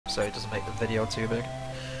so it doesn't make the video too big.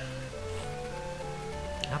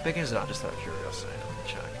 How big is that? Just out of curiosity. Let me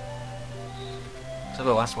check. So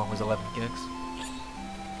the last one was 11 gigs.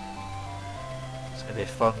 It's gonna be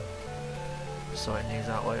fun sorting these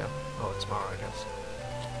out later. Oh, tomorrow, I guess.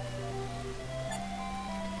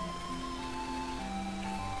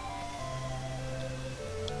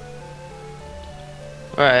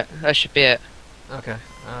 Right, that should be it. Okay.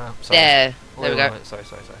 Sorry. There, Wait, there we go. wait, sorry.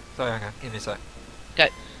 Sorry, hang on. Give me a sec. Go. I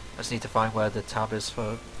just need to find where the tab is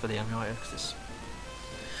for the emulator. Cause it's...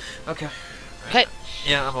 Okay. Okay.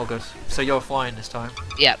 Yeah, I'm all good. So you're flying this time.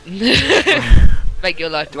 Yeah. Make your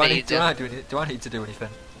life Do I easier. need to do anything?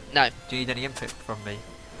 No. Do you need any input from me?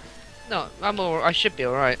 No, I should be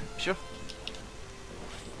alright. Sure.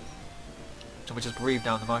 So we just breathe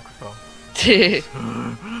down the microphone.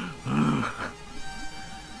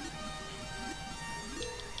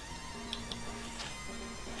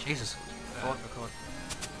 Jesus. Record.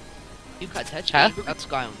 You can't touch me. Got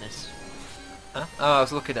Sky on this. Huh? Oh, I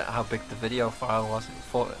was looking at how big the video file was. It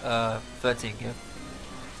was 13 gig.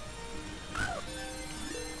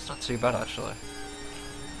 It's not too bad actually.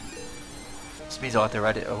 This means I'll have to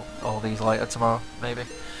edit all these later tomorrow, maybe.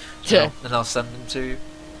 Yeah. Then I'll send them to you.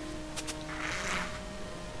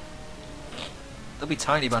 They'll be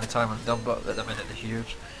tiny by the time I'm done, but at the minute they're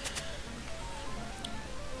huge.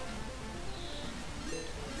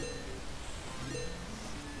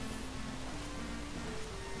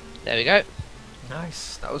 There we go.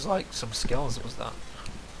 Nice. That was like some skills, was that?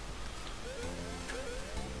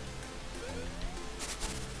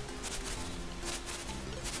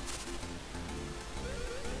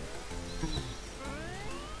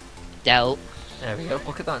 Dealt. There we go.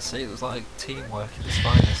 Look at that. See, it was like teamwork at its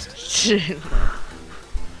finest.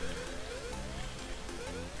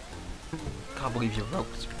 Can't believe you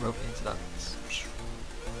roped into that.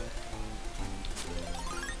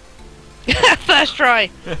 First try.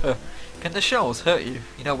 Can the shells hurt you?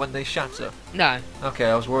 You know when they shatter? No. Okay,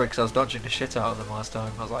 I was worried because I was dodging the shit out of them last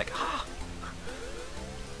time. I was like, ah.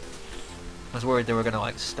 I was worried they were gonna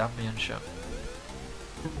like stab me and shit.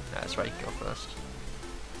 That's right, you can go first.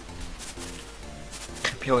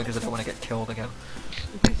 Purely because I don't want to get killed again.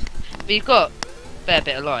 But you've got a fair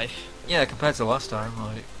bit of life. Yeah, compared to last time,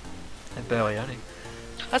 like, barely any.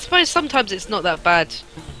 I suppose sometimes it's not that bad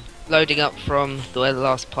loading up from where the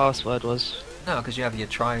last password was. No, because you have your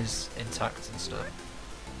tries intact and stuff.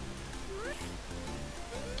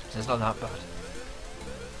 So it's not that bad.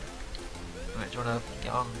 Right, do you want to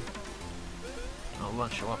get on? I'll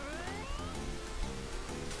launch you up.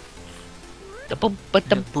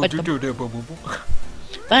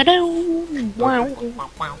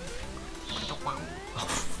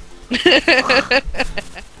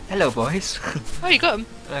 Hello, boys. Oh, you got him.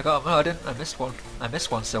 I got him. No, I didn't. I missed one. I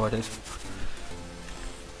missed one, so I did.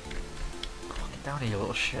 Get down here, you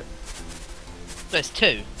little shit. There's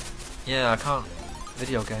two. Yeah, I can't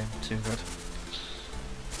video game too good.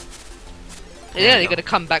 Yeah, you're gonna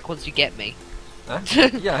come back once you get me. Huh?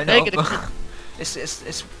 Yeah, I know.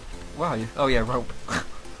 It's wow. Oh yeah, rope.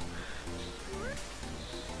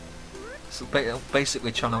 It's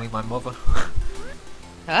basically channeling my mother.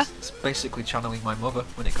 Huh? It's basically channeling my mother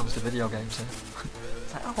when it comes to video games. Yeah.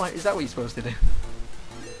 It's like, oh, is that what you're supposed to do?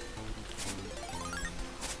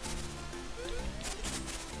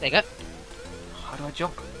 There you go. How do I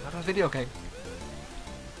jump? How do I video game?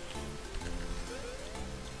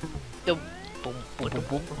 Boom, Boom, boom,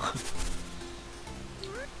 boom.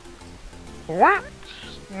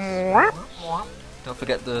 Don't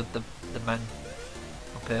forget the men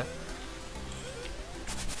up here.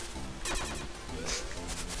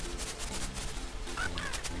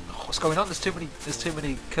 Oh, what's going on? There's too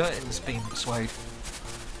many curtains being swayed.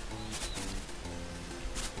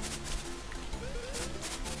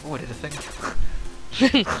 Oh, I did a thing.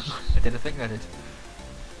 I did a thing. I did.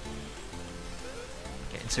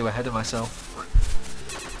 Getting too ahead of myself.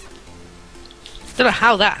 Don't know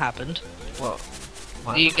how that happened. What?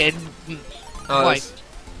 You get Oh, wiped.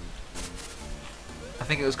 I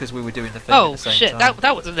think it was because we were doing the thing at Oh the same shit! time.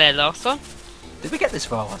 That wasn't there last time. Did we get this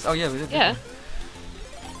far last? Oh yeah, we did. Yeah.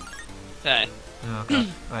 Okay. Oh, okay.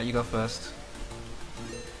 Right, you go first.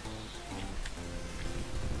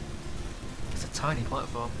 It's a tiny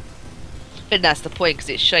platform. I think that's the point because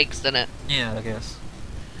it shakes, doesn't it? Yeah, I guess.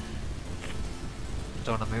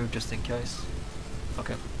 Don't want to move just in case.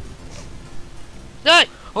 Okay. No,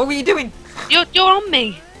 What were you doing? you're on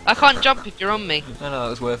me. I can't jump if you're on me. No, it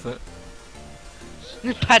was worth it.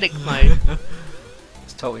 Panic mode.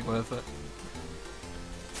 It's totally worth it.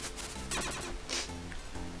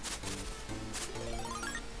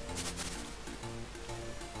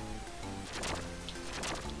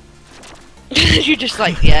 You just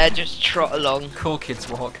like, yeah, just trot along. Cool kids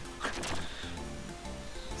walk.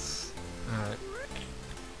 Alright.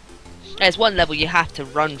 There's one level you have to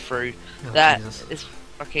run through. Oh, That Jesus. is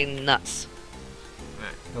fucking nuts.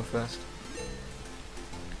 Alright, go first.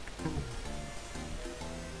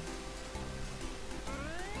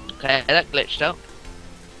 Okay, that glitched out.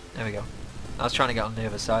 There we go. I was trying to get on the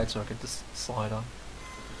other side so I could just slide on.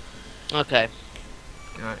 Okay.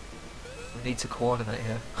 Alright. We need to coordinate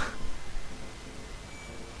here.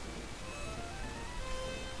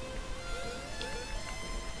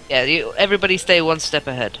 Yeah, everybody stay one step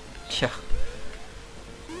ahead. Yeah.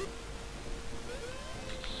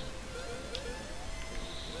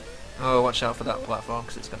 Oh, watch out for that platform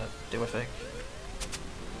because it's going to do a thing.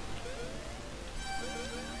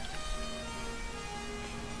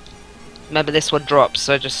 Remember, this one drops,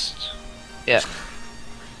 so just... Yeah.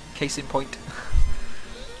 Case in point.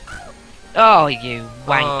 Oh, you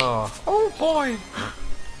wank. Oh boy!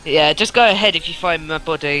 Yeah, just go ahead if you find my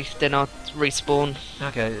body, then I'll respawn.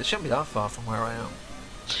 Okay, it shouldn't be that far from where I am.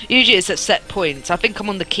 Usually it's at set points. I think I'm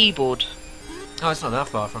on the keyboard. Oh, it's not that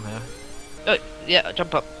far from here. Oh, yeah,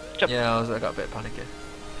 jump up. Jump. Yeah, I got a bit panicky.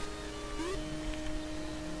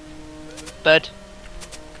 Bird.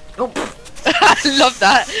 Oh, I love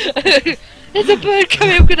that. There's a bird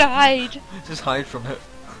coming, I'm gonna hide. just hide from it.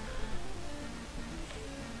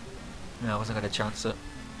 No, I wasn't going to chance it.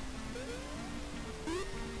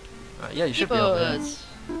 Right, yeah, you should be able to. Birds.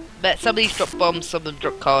 Bet some of these drop bombs, some of them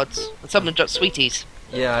drop cards, and some of them drop sweeties.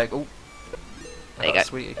 Yeah, oh. There you got a go.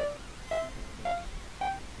 sweetie.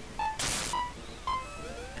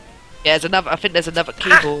 Yeah, there's another. I think there's another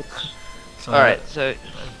keyboard. So, Alright, so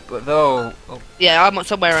But though. Oh, yeah, I'm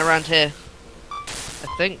somewhere around here.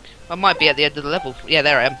 I think I might be at the end of the level. Yeah,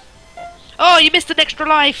 there I am. Oh, you missed an extra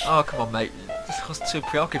life. oh, come on, mate. I was too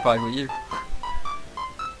preoccupied with you.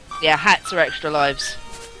 Yeah, hats are extra lives.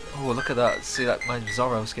 Oh, look at that. See that my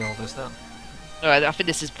Zorro skill just then. Alright, I think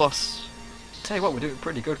this is boss. Tell you what, we're doing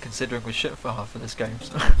pretty good considering we're shit for half of this game.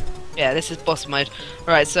 So. Yeah, this is boss mode.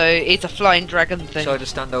 Alright, so it's a flying dragon thing. Shall I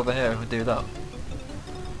just stand over here and do that?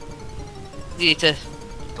 You need to.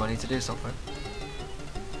 Do I need to do something?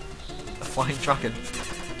 A flying dragon?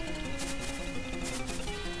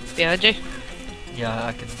 Behind you. Yeah,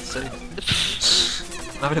 I can see.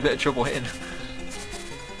 I'm having a bit of trouble hitting.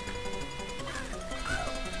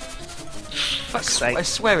 Fuck's sake. I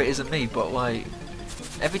swear it isn't me, but like,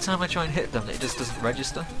 every time I try and hit them, it just doesn't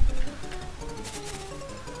register.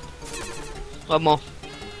 One more.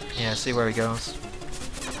 Yeah, see where he goes.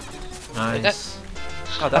 Nice.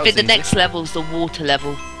 Oh, that I was think the easy. next level's the water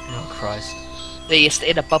level. Oh Christ. Where you're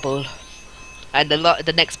in a bubble. And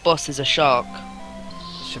the next boss is a shark.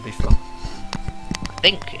 Should be fun. I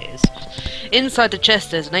think it is. Inside the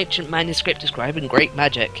chest there's an ancient manuscript describing great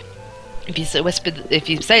magic. If you say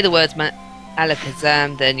the words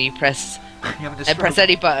Alakazam, then you press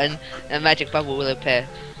any button, a magic bubble will appear.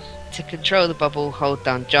 To control the bubble, hold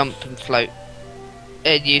down jump and float.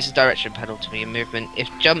 And use the direction panel to be in movement. If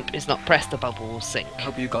jump is not pressed, the bubble will sink. I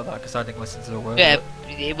hope you got that because I didn't listen to the word. Yeah,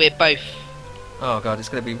 we're both. Oh god, it's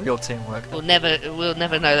gonna be real teamwork. We'll never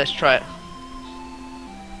know. Let's try it.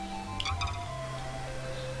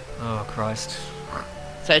 Oh Christ.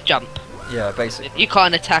 So jump. Yeah, basically. You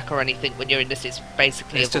can't attack or anything when you're in this. It's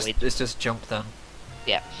basically avoid. It's just jump then.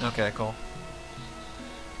 Yeah. Okay, cool.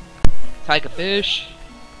 Tiger fish.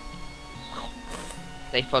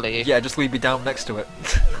 They follow you. Yeah, just leave me down next to it.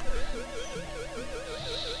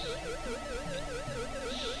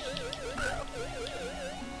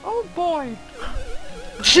 Oh boy!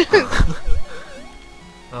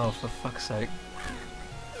 Oh, for fuck's sake.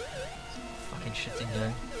 Fucking shitting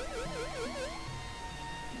game.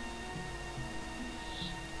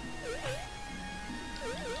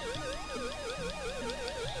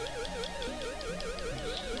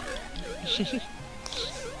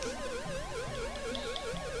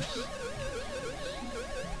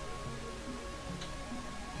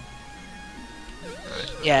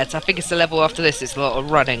 Yeah, I think it's the level after this. It's a lot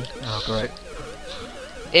of running. Oh, great.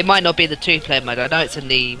 It might not be the 2-player mode. I know it's in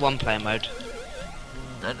the 1-player mode.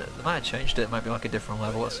 And they might have changed it. It might be like a different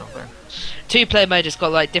level or something. 2-player mode has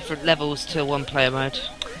got like different levels to 1-player mode.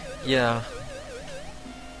 Yeah.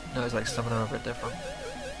 No, it's like some of them are a bit different.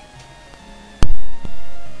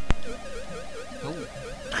 Ooh.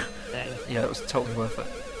 Yeah, it was totally worth it.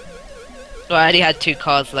 Well, I only had 2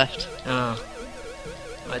 cards left. Oh.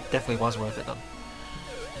 It definitely was worth it then.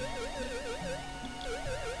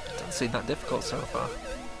 Doesn't seem that difficult so far.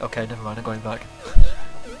 Okay, never mind, I'm going back.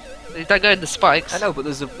 You don't go in the spikes. I know, but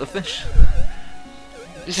there's a fish.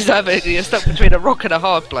 This is you're stuck between a rock and a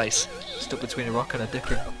hard place. Stuck between a rock and a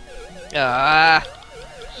dickon. Ah!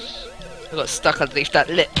 I got stuck underneath that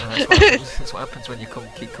lip. That's what happens when you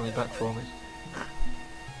keep coming back for me.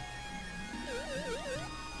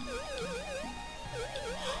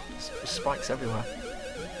 There's spikes everywhere.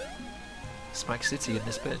 Spike City in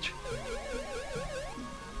this bitch.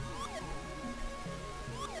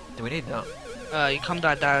 Do we need that? You come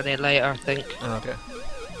down there later, I think. Oh, okay.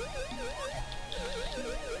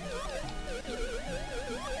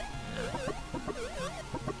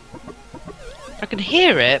 I can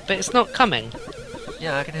hear it, but it's not coming.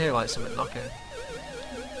 Yeah, I can hear like something knocking.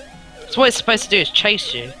 So what it's supposed to do is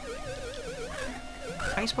chase you.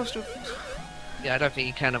 Are you supposed to? Yeah, I don't think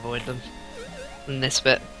you can avoid them in this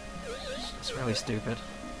bit. It's really stupid.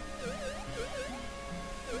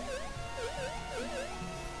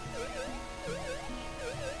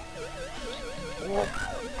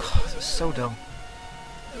 Oh, this is so dumb.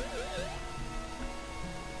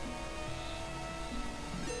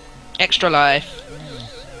 Extra life.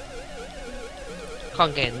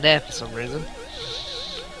 Can't get in there for some reason.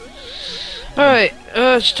 Alright,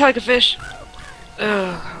 tiger fish.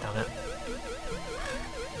 Damn it.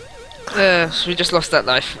 So we just lost that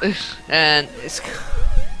life. And It's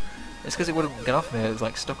because it wouldn't get off me, it was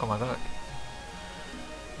like stuck on my back.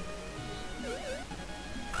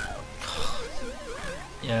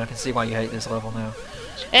 Yeah, I can see why you hate this level now.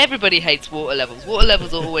 everybody hates water levels. Water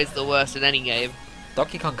levels are always the worst in any game.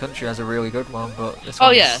 Donkey Kong Country has a really good one, but this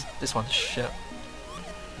one's shit.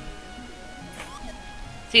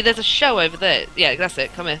 See, there's a show over there. Yeah, that's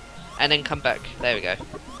it. Come here. And then come back. There we go.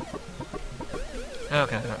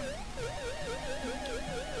 Okay.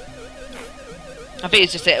 I think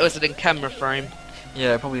it's just it wasn't in camera frame.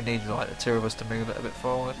 Yeah, it probably needs like the two of us to move it a bit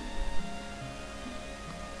forward.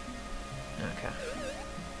 Okay.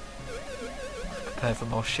 Prepare for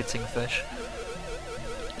more shitting fish.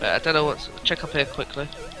 But I don't know what's... Check up here quickly.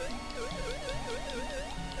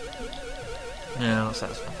 Yeah, that's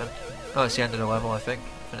nothing. Oh, it's the end of the level, I think.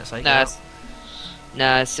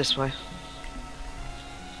 Nah, it's this way.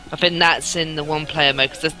 I think that's in the one-player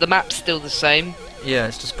mode, because the map's still the same. Yeah,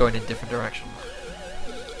 it's just going in different directions.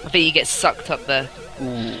 I think you get sucked up there.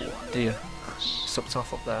 Ooh, dear. Sucked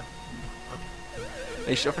off up there.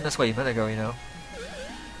 Hey, I think that's where you meant to go, you know.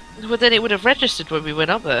 Well, then it would have registered when we went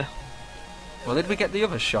up there. Well, did we get the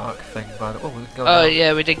other shark thing by the... Oh, we can go Oh, down.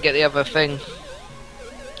 yeah, we didn't get the other thing.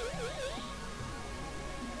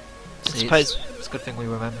 See, I suppose... It's a good thing we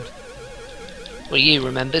remembered. Well, you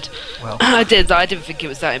remembered. Well, I didn't think it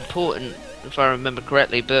was that important, if I remember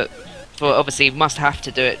correctly, but... Well, obviously, you must have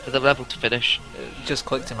to do it for the level to finish. it just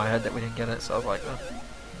clicked in my head that we didn't get it, so I was like, oh.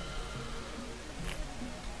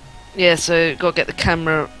 Yeah, so, gotta get the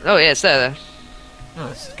camera... Oh, yeah, it's there. No,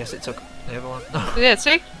 I guess it took the other one. Yeah,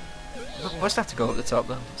 see? We must have to go up the top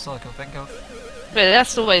then, that's all I can think of. Yeah,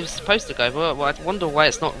 that's the way it's supposed to go, but I wonder why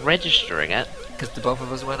it's not registering it. Because the both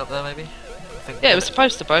of us went up there, maybe? I think Yeah, it was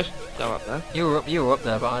supposed to both go up there. You were up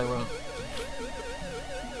there, but I weren't.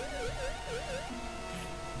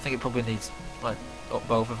 I think it probably needs, like, up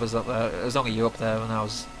both of us up there. It was only you up there when I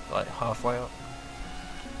was, like, halfway up.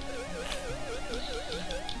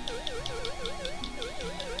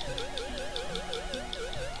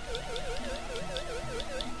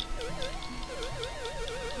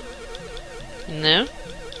 No?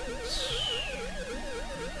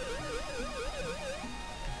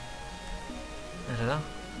 I don't know.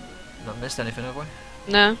 Not missed anything, have we?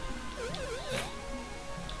 No.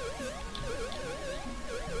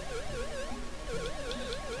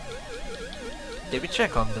 Did we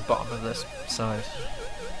check on the bottom of this side?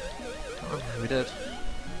 I can't remember if we did.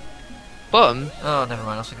 Bottom? Oh, never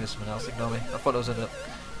mind, I was thinking of something else, ignore me. I thought it was in it.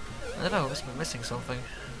 I don't know, I must be missing something.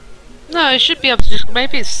 No, it should be able to just...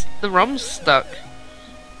 Maybe it's... The ROM's stuck.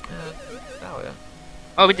 Oh yeah.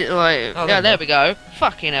 Oh, we did like... Oh, yeah, there there we go.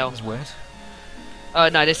 Fucking hell. That's weird. Oh,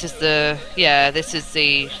 no, this is the... Yeah, this is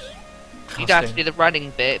the... You don't have to do the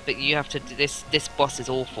running bit, but you have to do this... This boss is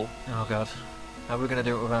awful. Oh god. How are we going to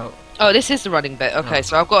do it without... Oh, this is the running bit. Okay, Oh.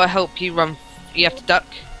 so I've got to help you run... You have to duck.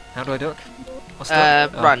 How do I duck? What's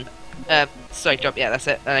that? Oh, Run. Sorry, jump. Yeah, that's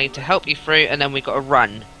it. I need to help you through, and then we got to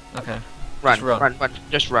run. Okay. Run, Just run. run.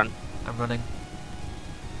 Just run. I'm running.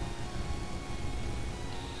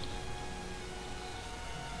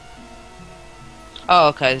 Oh,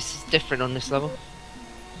 okay, this is different on this level.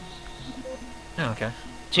 Oh, okay.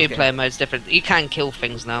 Two-player mode's different. You can kill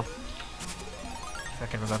things now. If I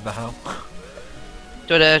can remember how.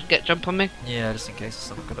 Do you want to jump on me? Yeah, just in case there's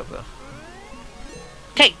something good up there.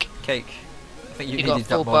 Cake! Cake. I think you You got needed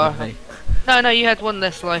that full more bar. than me. No, you had one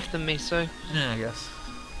less life than me, so... Yeah, I guess.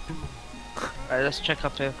 Alright, let's check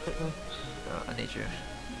up here quickly. I need you.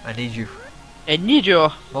 I need you. I need you.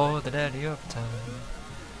 More than any other time.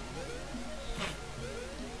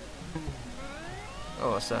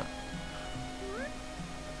 Oh, what's that?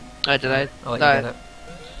 I don't know. I'll let No. you get it.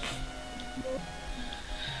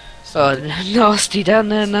 Oh, nasty down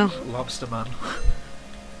there now. Lobster man.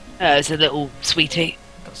 It's a little sweetie.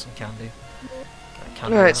 Got some candy. Got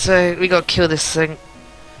candy Right, there. so we gotta kill this thing.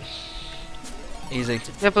 Easy.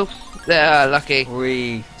 Careful. There, lucky.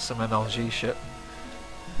 Some MLG shit.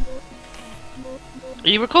 Are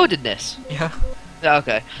you recording this? Yeah. Yeah,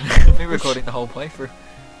 okay. Me recording the whole playthrough.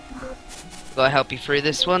 Gotta help you through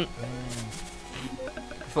this one.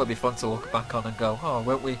 I thought it'd be fun to look back on and go, oh,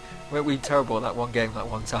 weren't we terrible at that one game that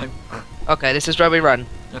one time? Okay, this is where we run.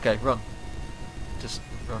 Okay, run. Just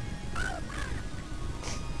run.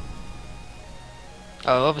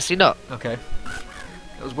 Oh, obviously not. Okay.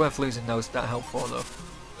 It was worth losing that health for though.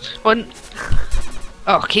 One.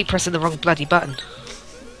 Oh, I keep pressing the wrong bloody button.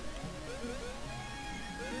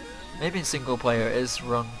 Maybe in single player it is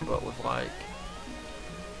run, but with like...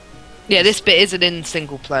 Yeah, this bit isn't in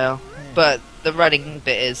single player, but the running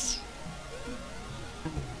bit is.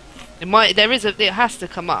 It might. There is a. It has to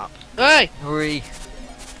come up. Hey. Hurry!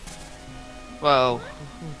 Well,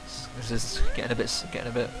 This is getting a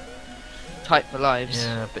bit... tight for lives.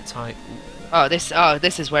 Yeah, a bit tight. Oh, this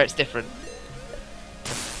is where it's different.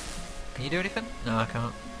 Can you do anything? No, I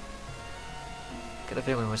can't. Get the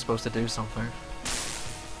feeling we're supposed to do something.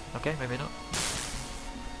 Okay, maybe not.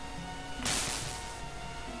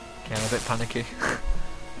 Okay, I'm a bit panicky.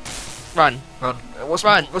 Run. Run. What's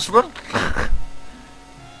Run. What's run?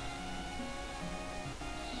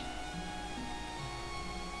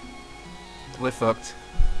 We're fucked.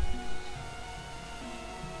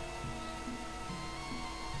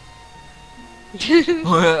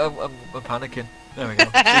 I'm panicking. There we go.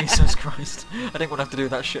 Jesus Christ. I didn't want to have to do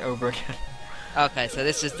that shit over again. Okay, so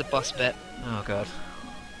this is the boss bit. Oh god.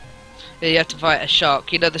 Here you have to fight a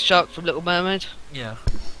shark. You know the shark from Little Mermaid? Yeah.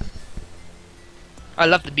 I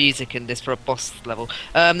love the music in this for a boss level.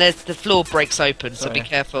 There's the floor breaks open, so be Sorry,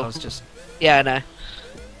 careful. I was just... Yeah, I know.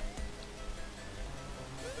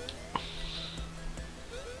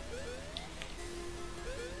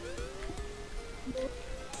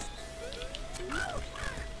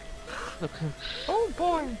 Okay. Oh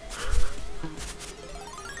boy!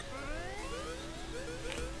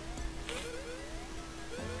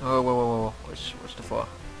 Oh, whoa. What's the for?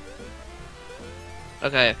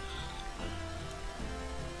 Okay.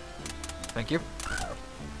 Thank you.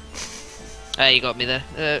 Hey, you got me there.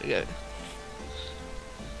 There we go.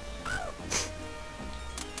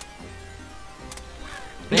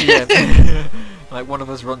 Yeah. Like one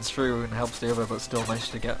of us runs through and helps the other, but still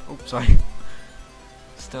managed to get... Oh, sorry.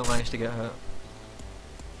 Still managed to get hurt.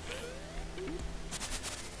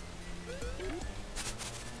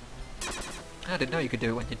 I didn't know you could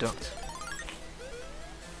do it when you ducked.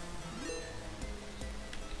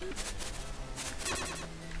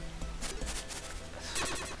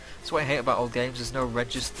 That's what I hate about old games. There's no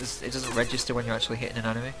register. It doesn't register when you're actually hitting an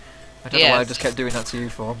enemy. I don't know why I just kept doing that to you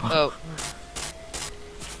for. But Oh.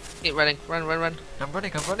 Keep running. Run. I'm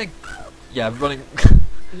running. Yeah, I'm running.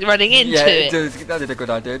 You're running into yeah, it. that did a good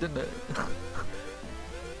idea, didn't it?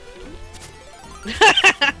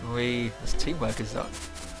 That's teamwork, is that?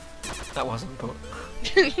 That wasn't, but...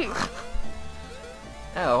 Yeah,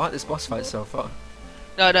 I like this boss fight so far.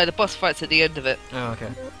 No, the boss fight's at the end of it. Oh, okay.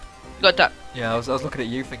 You got that. Yeah, I was looking at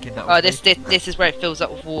you thinking that was Oh, this is where it fills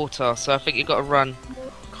up with water, so I think you got to run.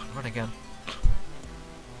 God, run again.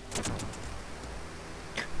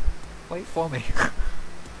 Wait for me.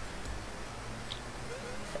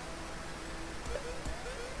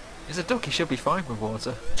 He's a duck, he should be fine with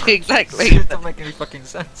water. Exactly. It doesn't make any fucking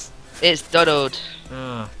sense. It's Donald.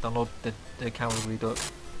 Ah, Donald the cowardly duck.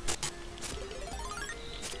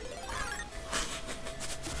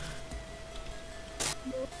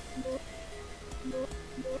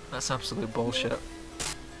 That's absolute bullshit.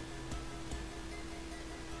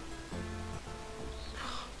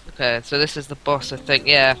 Okay, so this is the boss, I think.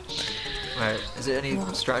 Yeah. Right, is it any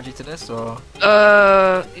strategy to this, or...?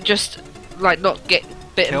 Just, like, not get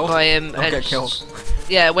bitten Killed? by him. Don't get killed.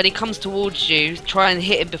 Yeah, when he comes towards you, try and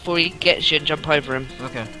hit him before he gets you and jump over him.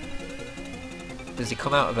 Okay. Does he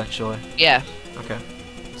come out eventually? Yeah. Okay.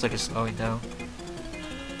 It's like it's slowing down.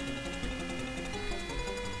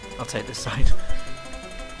 I'll take this side.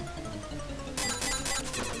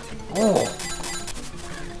 Oh!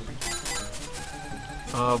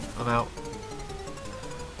 Oh, I'm out.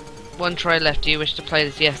 One try left. Do you wish to play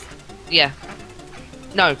this? Yes. Yeah.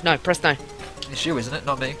 No, press no. It's you, isn't it?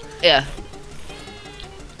 Not me. Yeah.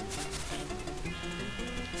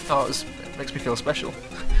 Oh, it makes me feel special.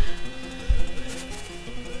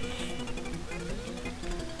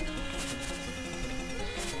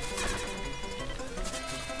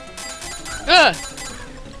 Ah!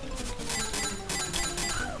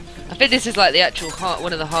 I think this is like the actual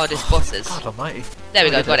one of the hardest bosses. God almighty. There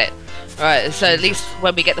we go, got it. Right, so at least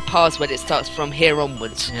when we get the password, it starts from here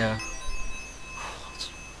onwards. Yeah.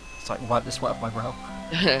 It's like wipe the sweat off my brow.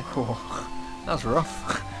 Oh, that was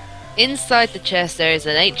rough. Inside the chest, there is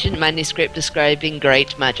an ancient manuscript describing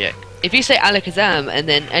great magic. If you say Alakazam and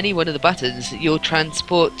then any one of the buttons, you'll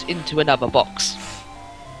transport into another box.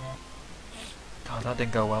 God, that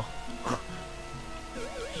didn't go well.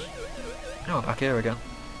 Oh, we're back here again.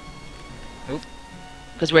 Oop.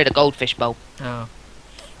 Because we're in a goldfish bowl. Oh.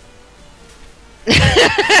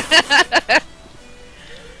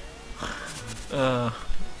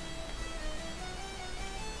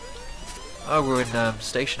 Oh, we're in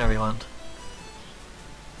stationary land.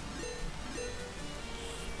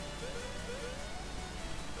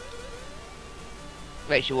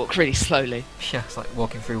 Makes you walk really slowly. Yeah, it's like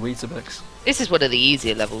walking through Weetabix. This is one of the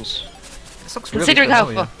easier levels. This looks Considering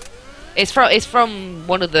really how far it's from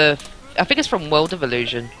one of the. I think it's from World of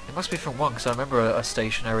Illusion. It must be from one because I remember a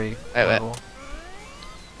stationary level.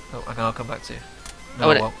 Oh, hang on, I'll come back to you.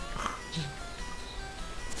 No, I won't.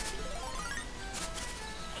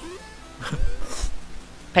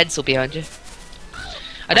 Pencil behind you.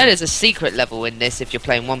 I know there's a secret level in this if you're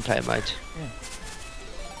playing one-player mode. Yeah.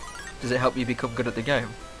 Does it help you become good at the game?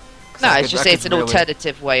 No, it's just it's an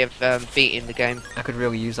alternative way of beating the game. I could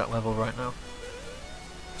really use that level right now.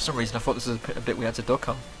 For some reason I thought this was a bit we had to duck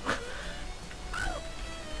on.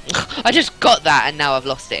 I just got that and now I've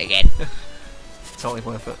lost it again. Totally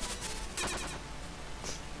worth it.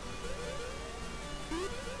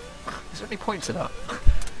 Is there any point to that?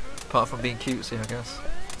 Apart from being cutesy, I guess.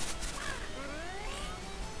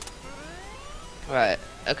 Right,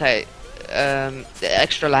 okay. The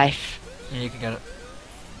extra life. Yeah, you can get it.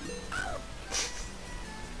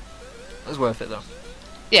 It was worth it though.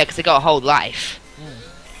 Yeah, because it got a whole life.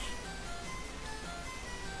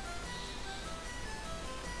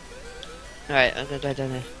 Right, I'm gonna go down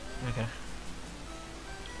there. Okay.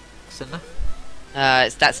 It's in there?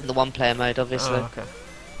 That's in the one-player mode, obviously. Oh, okay.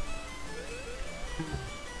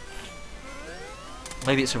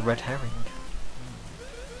 Maybe it's a red herring.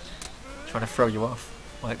 Trying to throw you off,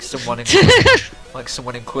 like someone in like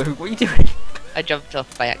someone in Clue. What are you doing? I jumped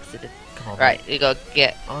off by accident. Come on. Right, man. you gotta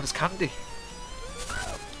get. Oh, there's candy.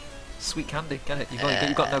 Sweet candy. Get it?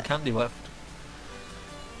 You've got no candy left.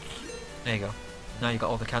 There you go. Now you got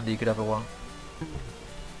all the candy you could ever want.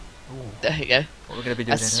 Ooh. There you go. What we're gonna be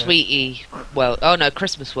doing? A sweetie world. Oh no,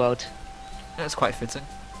 Christmas world. That's quite fitting.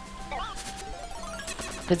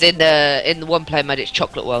 Because in the one-player mode, it's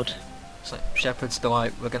Chocolate World. It's like Shepherd's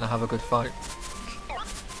Delight. We're gonna have a good fight.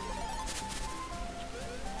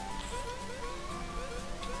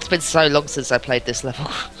 It's been so long since I played this level.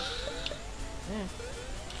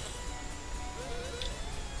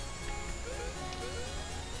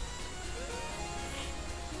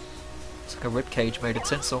 It's like a rib cage made of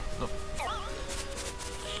tinsel. Oh.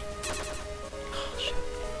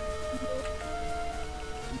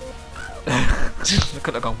 It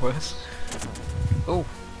could have gone worse. Oh.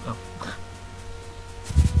 Oh.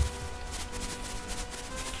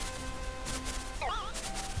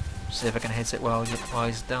 See if I can hit it while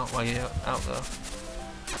he's down, while you're out there.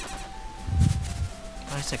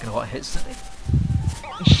 Oh, he's taking a lot of hits, isn't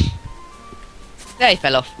he? There, he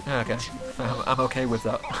fell off. Yeah, okay. I'm okay with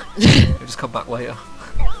that. We'll just come back later.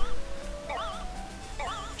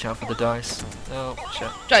 Watch out for the dice. Oh, shit.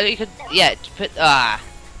 Try, you could, yeah, put, What are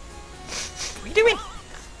you doing?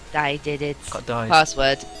 I did it. Got died.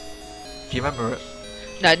 Password. Do you remember it?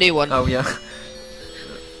 No, new one. Oh, yeah.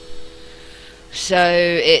 So,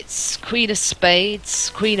 it's Queen of Spades,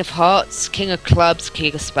 Queen of Hearts, King of Clubs,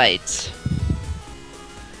 King of Spades.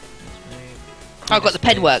 Oh, I've got the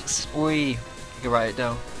pen works. Oi. You can write it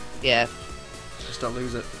down. Yeah. Just don't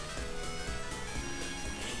lose it.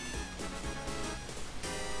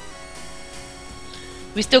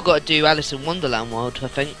 We still got to do Alice in Wonderland World, I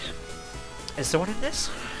think. Is there one in this?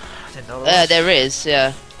 I didn't know that. There is,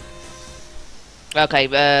 yeah. Okay,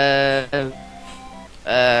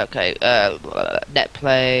 net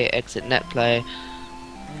play, exit net play.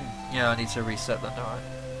 Yeah, I need to reset that, don't I?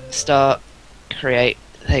 Start, create,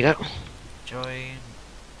 there you go. Join.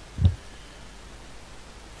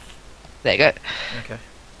 There you go. Okay.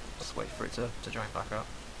 Just wait for it to join back up.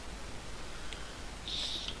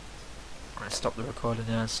 I'm gonna stop the recording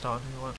there and start a new one.